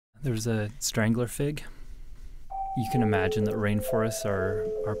There's a strangler fig. You can imagine that rainforests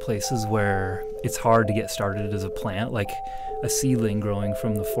are places where it's hard to get started as a plant, like a seedling growing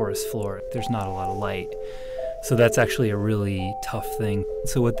from the forest floor. There's not a lot of light. So that's actually a really tough thing.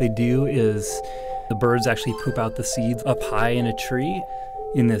 So what they do is the birds actually poop out the seeds up high in a tree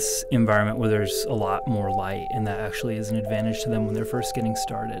in this environment where there's a lot more light, and that actually is an advantage to them when they're first getting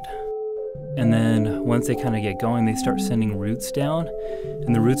started. And then once they kind of get going, they start sending roots down,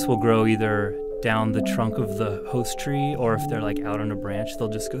 and the roots will grow either down the trunk of the host tree, or if they're like out on a branch, they'll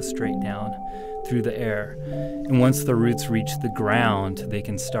just go straight down through the air. And once the roots reach the ground, they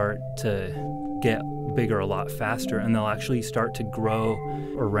can start to get bigger a lot faster, and they'll actually start to grow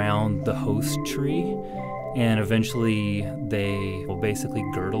around the host tree, and eventually they will basically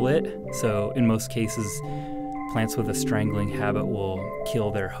girdle it. So in most cases, plants with a strangling habit will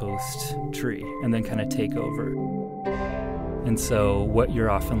kill their host tree and then kind of take over. And so what you're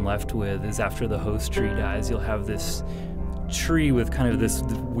often left with is, after the host tree dies, you'll have this tree with kind of this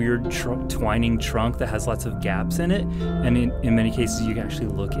weird twining trunk that has lots of gaps in it. And in many cases, you can actually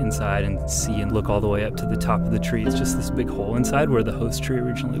look inside and see and look all the way up to the top of the tree. It's just this big hole inside where the host tree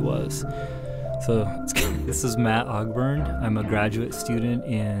originally was. So this is Matt Ogburn. I'm a graduate student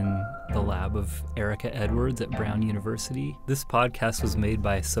in the lab of Erica Edwards at Brown University. This podcast was made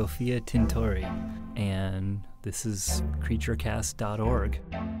by Sophia Tintori, and this is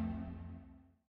CreatureCast.org.